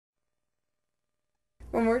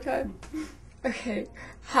One more time. Okay.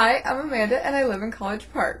 Hi, I'm Amanda, and I live in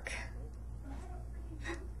College Park.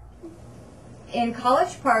 In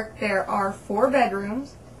College Park, there are 4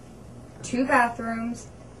 bedrooms, 2 bathrooms,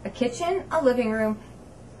 a kitchen, a living room,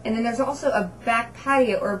 and then there's also a back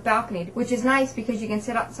patio or a balcony, which is nice because you can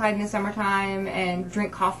sit outside in the summertime and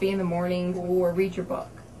drink coffee in the morning or read your book.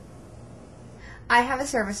 I have a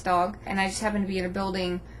service dog, and I just happen to be in a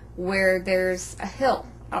building where there's a hill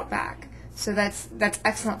out back. So that's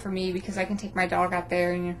excellent for me because I can take my dog out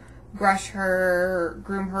there and brush her,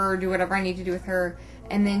 groom her, do whatever I need to do with her,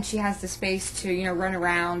 and then she has the space to run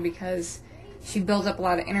around because she builds up a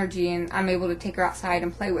lot of energy, and I'm able to take her outside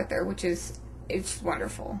and play with her, which is it's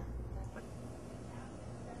wonderful.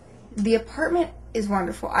 The apartment is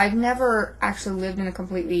wonderful. I've never actually lived in a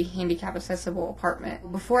completely handicap accessible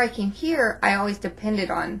apartment. Before I came here, I always depended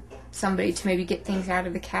on somebody to maybe get things out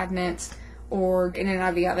of the cabinets or in and out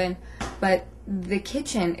of the oven. But the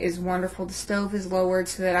kitchen is wonderful. The stove is lowered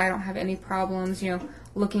so that I don't have any problems,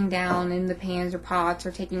 looking down in the pans or pots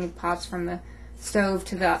or taking pots from the stove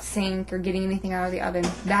to the sink or getting anything out of the oven.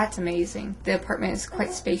 That's amazing. The apartment is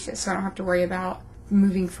quite spacious, so I don't have to worry about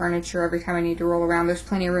moving furniture every time I need to roll around. There's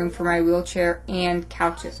plenty of room for my wheelchair and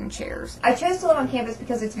couches and chairs. I chose to live on campus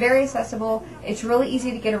because it's very accessible, it's really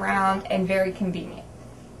easy to get around, and very convenient.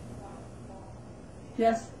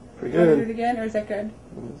 Yes. Pretty Want to good. do it again, or is that good?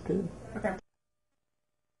 That's good. Okay.